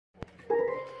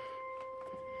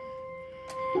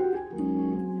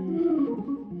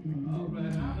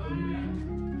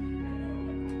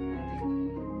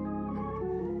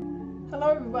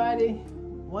everybody.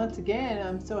 Once again,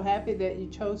 I'm so happy that you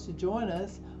chose to join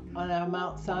us on our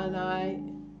Mount Sinai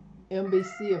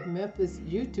MBC of Memphis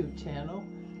YouTube channel.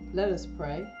 Let us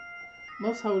pray.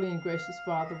 Most holy and gracious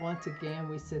Father, once again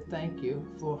we say thank you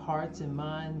for hearts and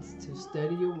minds to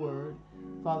study your word.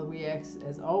 Father, we ask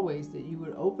as always that you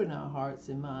would open our hearts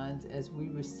and minds as we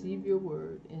receive your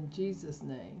word. In Jesus'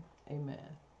 name, amen.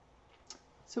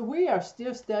 So we are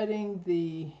still studying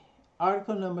the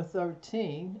article number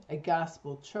 13, a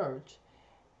gospel church.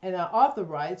 And our author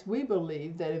writes, we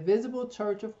believe that a visible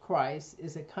church of Christ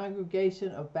is a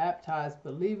congregation of baptized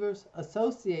believers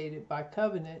associated by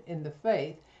covenant in the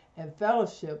faith and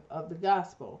fellowship of the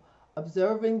gospel,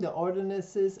 observing the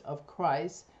ordinances of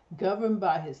Christ, governed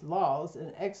by his laws,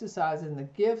 and exercising the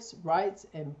gifts, rights,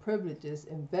 and privileges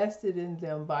invested in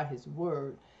them by his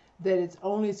word, that its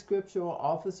only scriptural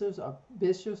officers are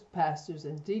bishops, pastors,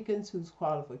 and deacons whose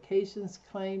qualifications,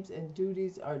 claims, and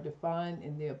duties are defined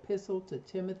in the epistle to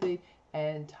Timothy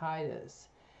and Titus.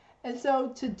 And so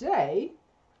today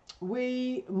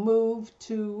we move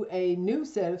to a new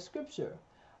set of scripture.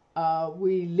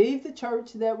 We leave the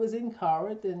church that was in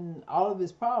Corinth and all of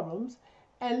its problems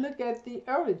and look at the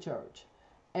early church.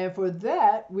 And for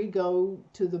that, we go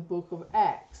to the book of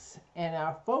Acts. And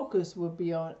our focus will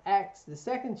be on Acts, the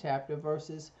 2nd chapter,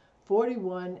 verses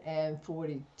 41 and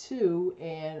 42.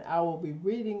 And I will be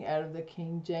reading out of the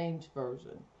King James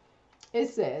Version. It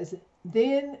says,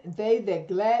 Then they that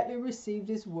gladly received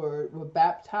his word were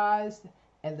baptized,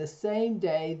 and the same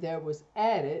day there was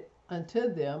added unto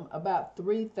them about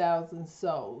 3,000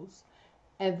 souls.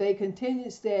 And they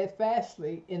continued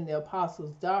steadfastly in the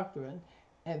apostles' doctrine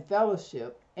and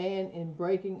fellowship, and in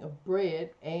breaking of bread,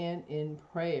 and in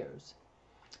prayers.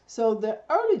 So the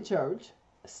early church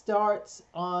starts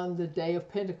on the day of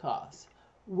Pentecost,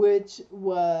 which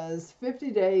was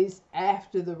 50 days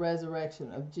after the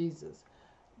resurrection of Jesus.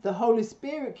 The Holy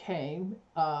Spirit came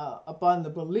upon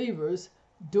the believers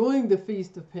during the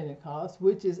Feast of Pentecost,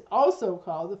 which is also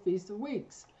called the Feast of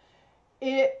Weeks.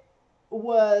 It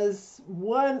was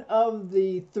one of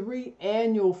the 3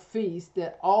 annual feasts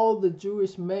that all the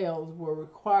Jewish males were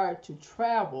required to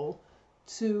travel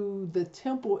to the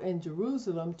temple in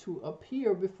Jerusalem to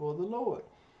appear before the Lord.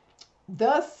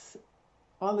 Thus,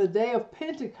 on the day of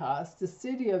Pentecost, the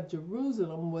city of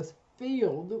Jerusalem was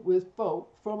filled with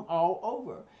folk from all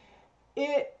over.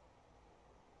 It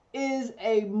is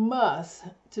a must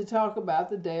to talk about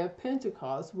the day of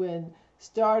Pentecost when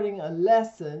starting a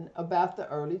lesson about the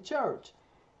early church.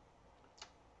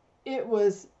 It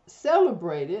was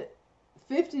celebrated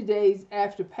 50 days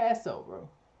after Passover.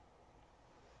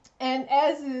 And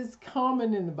as is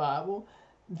common in the Bible,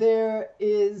 it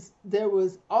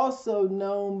was also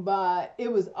known by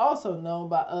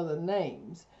other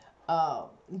names.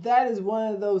 That is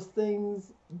one of those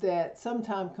things that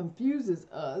sometimes confuses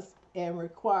us and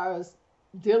requires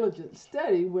diligent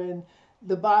study when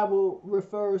the Bible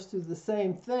refers to the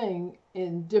same thing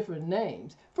in different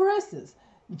names. For instance,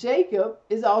 Jacob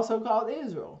is also called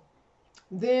Israel.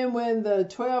 Then when the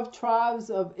 12 tribes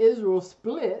of Israel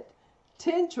split,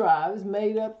 10 tribes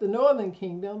made up the northern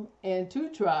kingdom and 2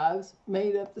 tribes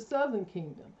made up the southern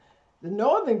kingdom. The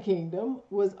northern kingdom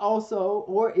was also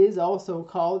or is also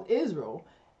called Israel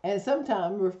and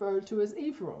sometimes referred to as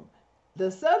Ephraim.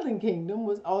 The southern kingdom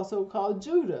was also called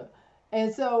Judah.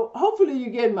 And so hopefully you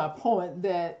get my point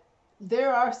that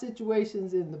there are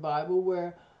situations in the Bible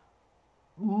where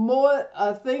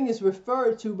a thing is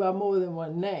referred to by more than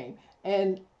one name,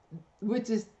 and which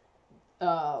is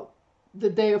the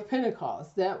day of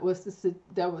Pentecost. That was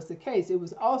the case. It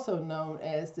was also known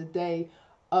as the day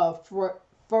of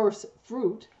first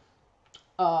fruit,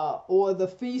 or the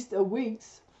Feast of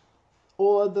Weeks,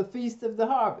 or the Feast of the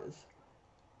Harvest.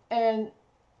 And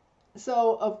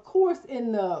so, of course,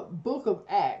 in the book of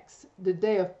Acts, the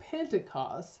day of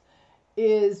Pentecost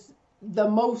is the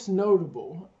most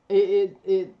notable.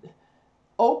 It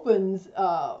opens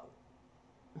by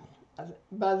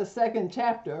the 2nd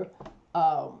chapter,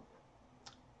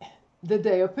 the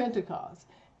day of Pentecost.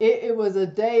 It was a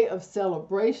day of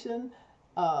celebration.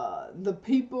 The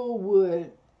people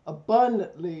would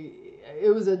abundantly,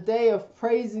 it was a day of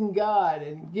praising God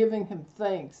and giving him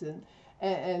thanks,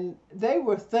 and they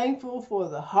were thankful for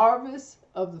the harvest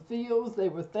of the fields. They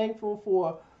were thankful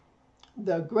for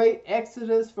the great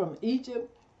exodus from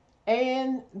Egypt,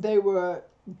 and they were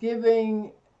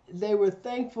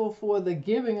thankful for the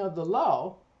giving of the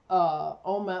law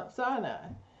on Mount Sinai.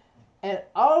 And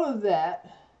all of that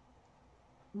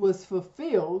was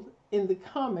fulfilled in the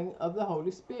coming of the Holy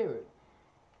Spirit.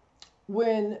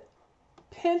 When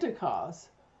Pentecost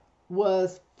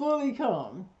was fully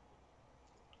come,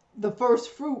 the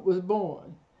first fruit was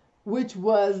born. which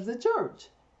was the church,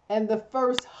 and the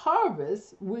first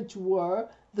harvest, which were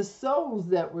the souls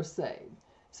that were saved.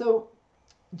 So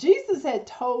Jesus had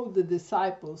told the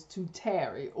disciples to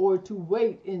tarry or to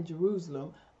wait in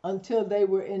Jerusalem until they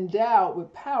were endowed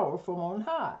with power from on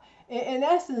high. In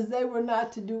essence, they were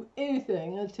not to do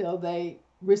anything until they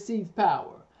received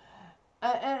power.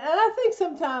 And I think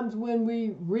sometimes when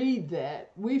we read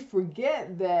that, we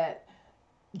forget that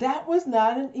that was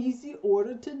not an easy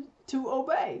order to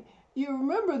obey. You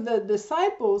remember the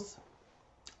disciples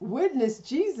witnessed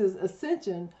Jesus'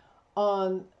 ascension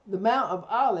on the Mount of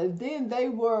Olives. Then they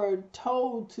were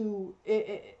told to,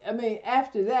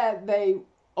 after that, they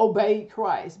obeyed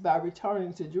Christ by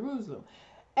returning to Jerusalem.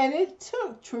 And it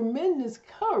took tremendous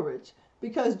courage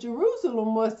because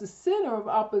Jerusalem was the center of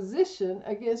opposition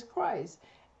against Christ.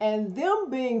 And them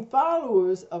being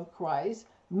followers of Christ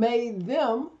made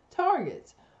them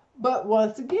targets. But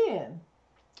once again,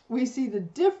 we see the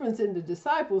difference in the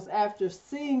disciples after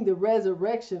seeing the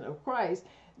resurrection of Christ.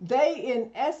 They,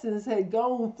 in essence, had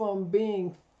gone from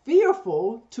being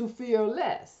fearful to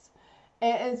fearless.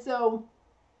 And so,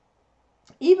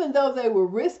 even though they were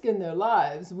risking their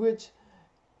lives, which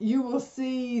you will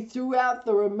see throughout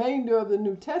the remainder of the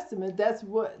New Testament, that's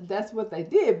what they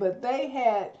did. But they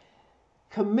had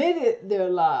committed their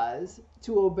lives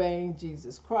to obeying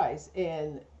Jesus Christ,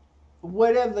 and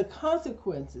whatever the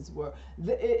consequences were,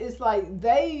 it's like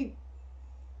their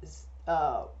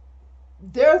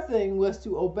thing was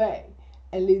to obey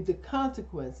and leave the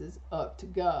consequences up to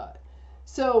God.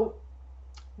 So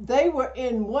they were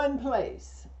in one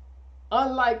place.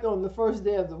 Unlike on the first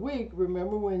day of the week,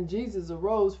 remember when Jesus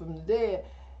arose from the dead,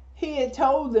 he had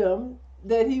told them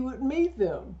that he would meet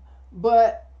them.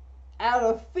 But out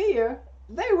of fear,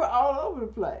 they were all over the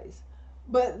place.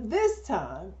 But this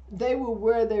time, they were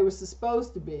where they were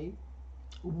supposed to be,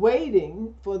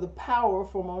 waiting for the power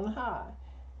from on high.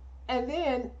 And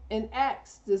then in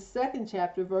Acts, the 2nd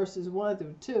chapter, verses 1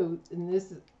 through 2, and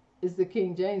this is the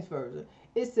King James Version,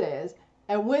 it says,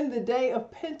 "And when the day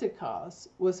of Pentecost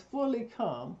was fully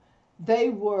come, they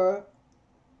were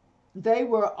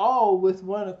all with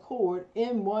one accord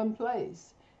in one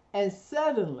place. And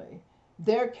suddenly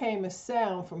there came a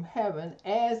sound from heaven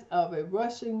as of a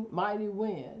rushing mighty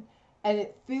wind, and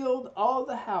it filled all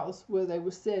the house where they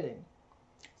were sitting."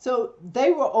 So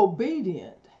they were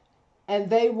obedient, and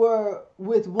they were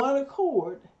with one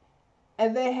accord,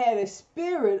 and they had a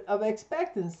spirit of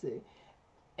expectancy.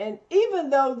 And even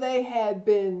though they had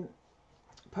been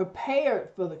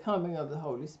prepared for the coming of the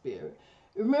Holy Spirit,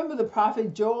 remember the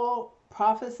prophet Joel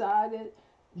prophesied it,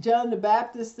 John the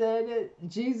Baptist said it,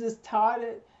 Jesus taught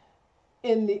it.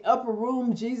 In the upper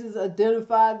room, Jesus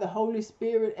identified the Holy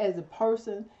Spirit as a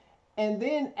person. And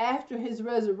then after his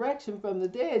resurrection from the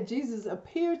dead, Jesus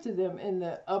appeared to them in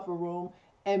the upper room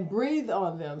and breathed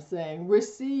on them, saying,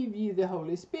 "Receive ye the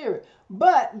Holy Spirit."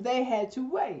 But they had to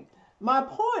wait. My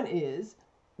point is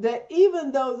that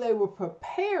even though they were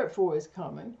prepared for his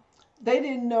coming, they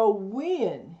didn't know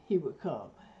when he would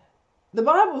come. The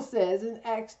Bible says in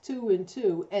Acts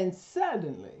 2:2, "And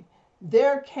suddenly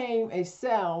there came a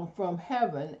sound from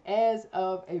heaven as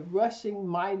of a rushing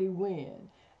mighty wind,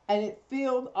 and it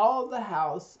filled all the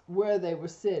house where they were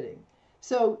sitting."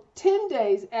 So 10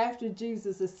 days after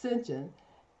Jesus' ascension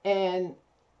and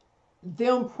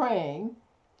them praying,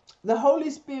 the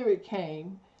Holy Spirit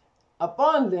came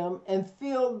upon them and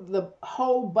filled the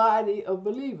whole body of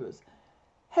believers.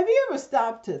 Have you ever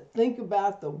stopped to think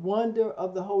about the wonder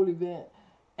of the whole event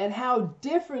and how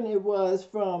different it was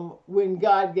from when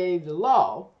God gave the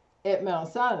law at Mount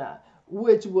Sinai,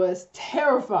 which was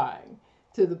terrifying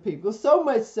to the people, so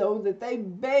much so that they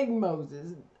begged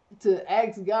Moses to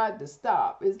ask God to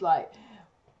stop. It's like,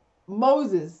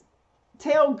 "Moses,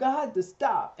 tell God to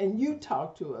stop and you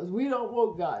talk to us. We don't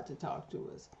want God to talk to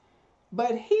us."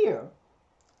 But here,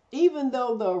 even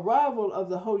though the arrival of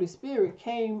the Holy Spirit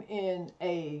came in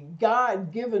a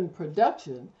God-given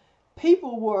production,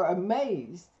 people were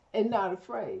amazed and not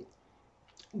afraid.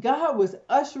 God was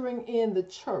ushering in the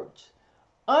church.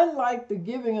 Unlike the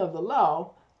giving of the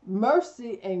law,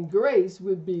 mercy and grace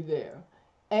would be there.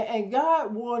 And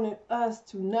God wanted us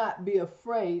to not be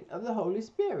afraid of the Holy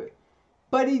Spirit.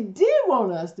 But he did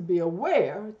want us to be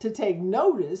aware, to take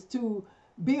notice, to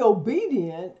be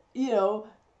obedient.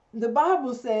 The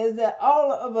Bible says that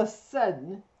all of a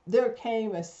sudden there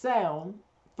came a sound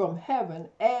from heaven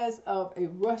as of a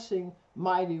rushing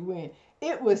mighty wind.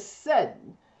 It was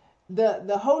sudden.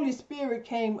 The Holy Spirit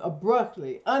came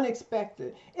abruptly,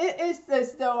 unexpected. It's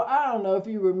as though, I don't know if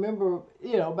you remember,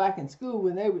 back in school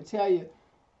when they would tell you,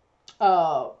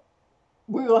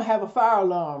 we're going to have a fire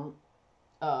alarm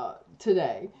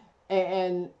today.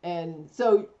 And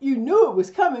so you knew it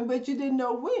was coming, but you didn't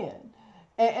know when.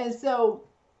 And so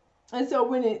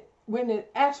when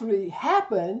it actually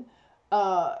happened,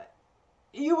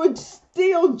 you were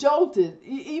still jolted,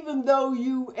 even though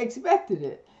you expected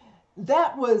it.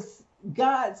 That was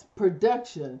God's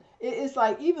production. It's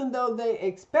like even though they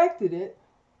expected it,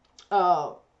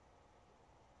 uh,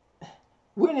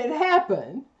 when it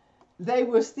happened, they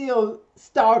were still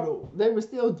startled. They were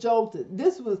still jolted.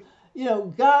 This was,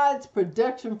 God's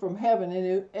production from heaven,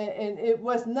 and it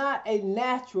was not a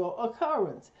natural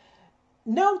occurrence.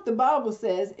 Note the Bible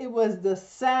says it was the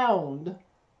sound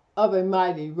of a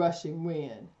mighty rushing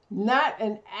wind, not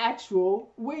an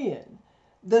actual wind.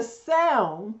 The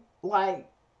sound like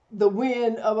the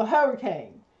wind of a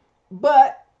hurricane,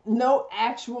 but no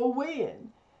actual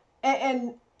wind.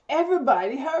 And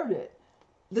everybody heard it.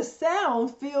 The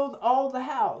sound filled all the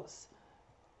house.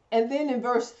 And then in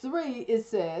verse 3 it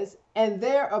says, "And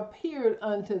there appeared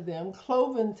unto them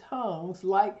cloven tongues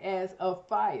like as of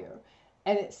fire,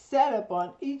 and it sat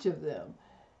upon each of them."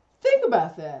 Think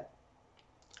about that.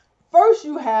 First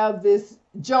you have this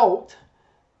jolt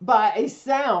by a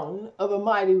sound of a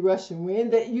mighty rushing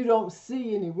wind that you don't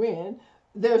see any wind.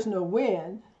 There's no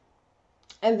wind.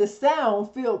 And the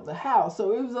sound filled the house.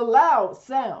 So it was a loud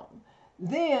sound.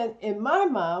 Then in my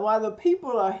mind, while the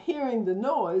people are hearing the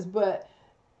noise, but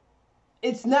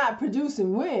it's not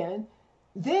producing wind,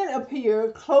 then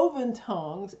appear cloven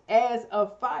tongues as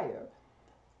of fire.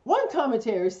 One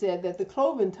commentary said that the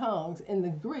cloven tongues in the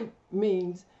Greek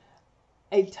means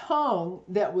a tongue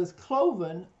that was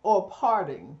cloven or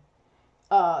parting.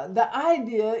 The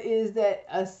idea is that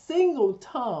a single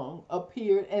tongue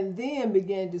appeared and then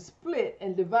began to split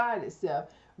and divide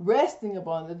itself, resting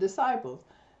upon the disciples.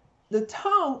 The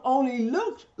tongue only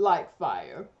looked like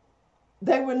fire.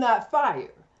 They were not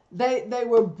fire. They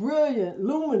were brilliant,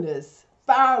 luminous,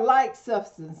 fire-like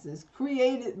substances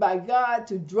created by God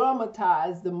to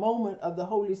dramatize the moment of the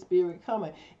Holy Spirit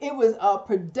coming. It was a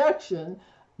production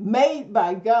made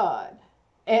by God.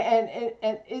 And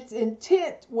its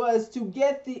intent was to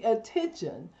get the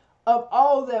attention of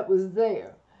all that was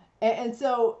there. And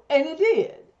it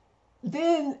did.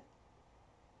 Then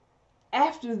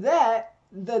after that,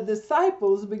 the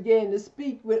disciples began to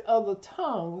speak with other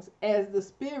tongues as the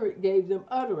Spirit gave them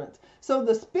utterance. So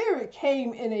the Spirit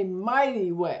came in a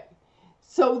mighty way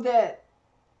so that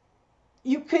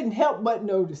you couldn't help but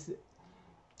notice it.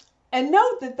 And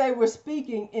note that they were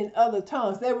speaking in other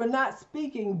tongues. They were not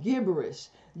speaking gibberish.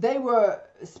 They were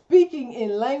speaking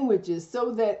in languages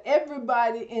so that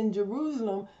everybody in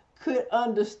Jerusalem could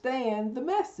understand the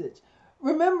message.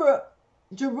 Remember,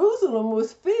 Jerusalem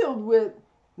was filled with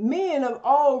men of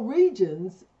all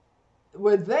regions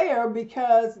were there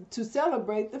because to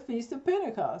celebrate the Feast of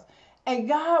Pentecost. And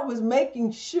God was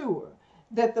making sure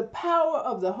that the power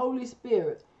of the Holy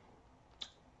Spirit,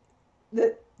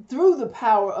 that through the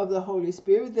power of the Holy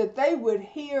Spirit, that they would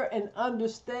hear and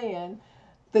understand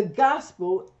the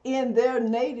gospel in their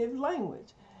native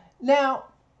language. Now,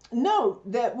 note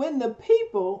that when the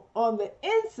people on the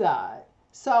inside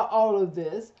saw all of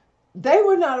this, they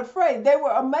were not afraid. They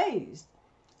were amazed.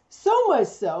 So much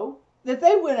so that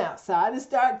they went outside and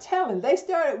started telling. They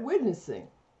started witnessing,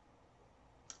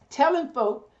 telling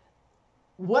folk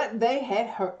what they had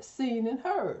seen and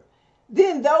heard.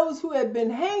 Then those who had been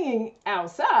hanging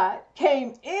outside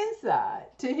came inside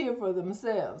to hear for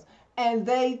themselves, and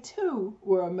they too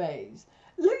were amazed.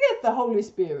 Look at the Holy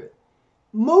Spirit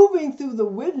moving through the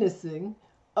witnessing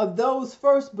of those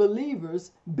first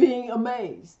believers being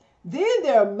amazed. Then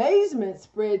their amazement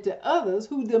spread to others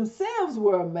who themselves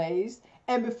were amazed,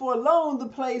 and before long the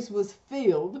place was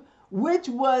filled, which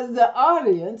was the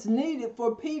audience needed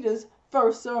for Peter's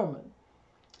first sermon.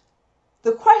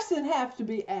 The question has to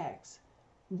be asked,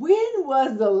 when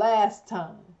was the last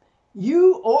time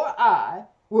you or I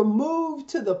were moved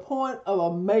to the point of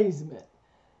amazement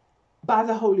by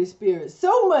the Holy Spirit?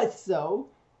 So much so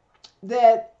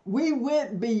that we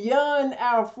went beyond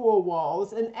our four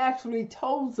walls and actually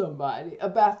told somebody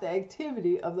about the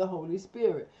activity of the Holy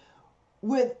Spirit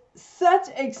with such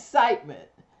excitement,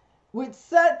 with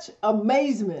such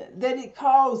amazement that it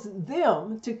caused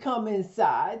them to come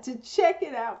inside to check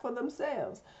it out for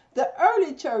themselves. The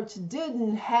early church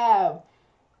didn't have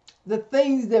the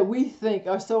things that we think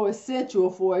are so essential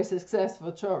for a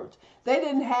successful church. They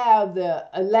didn't have the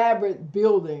elaborate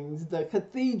buildings, the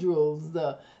cathedrals,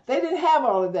 they didn't have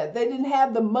all of that. They didn't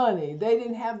have the money. They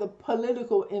didn't have the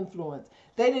political influence.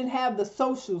 They didn't have the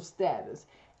social status.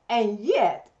 And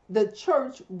yet, the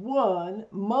church won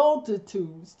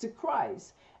multitudes to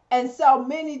Christ and saw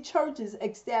many churches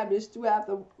established throughout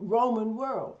the Roman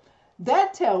world.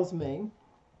 That tells me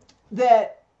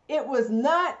that it was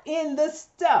not in the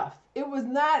stuff. It was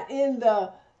not in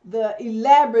the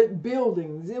elaborate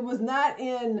buildings. It was not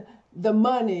in the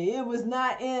money. It was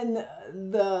not in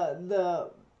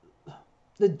the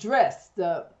dress,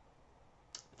 the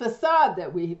facade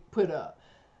that we put up.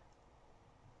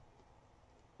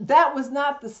 That was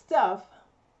not the stuff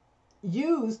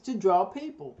used to draw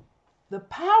people. The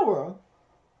power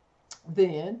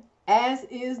then, as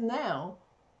is now,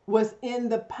 was in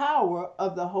the power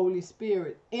of the Holy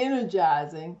Spirit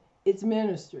energizing its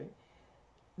ministry.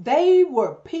 They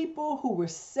were people who were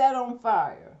set on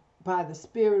fire by the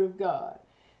Spirit of God.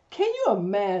 Can you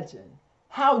imagine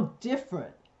how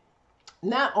different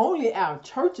not only our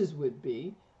churches would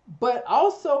be, but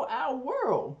also our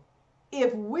world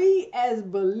if we as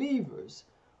believers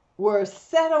were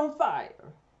set on fire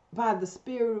by the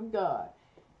Spirit of God?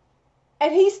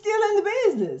 And he's still in the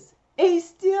business. He's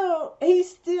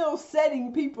still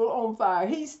setting people on fire.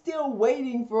 He's still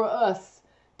waiting for us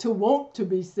to want to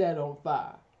be set on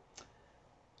fire.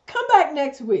 Come back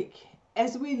next week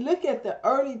as we look at the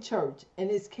early church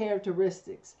and its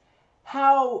characteristics,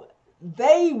 how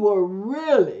they were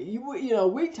really,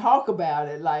 we talk about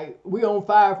it like we're on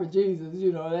fire for Jesus,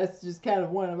 that's just kind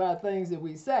of one of our things that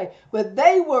we say, but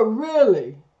they were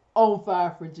really on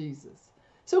fire for Jesus.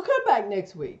 So come back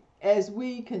next week as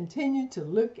we continue to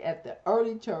look at the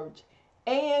early church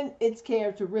and its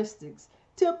characteristics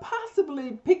to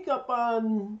possibly pick up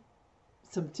on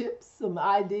some tips, some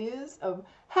ideas of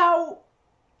how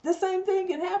the same thing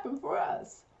can happen for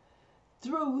us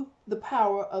through the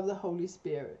power of the Holy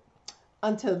Spirit.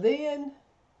 Until then,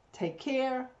 take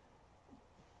care,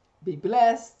 be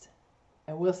blessed,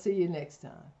 and we'll see you next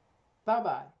time.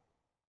 Bye-bye.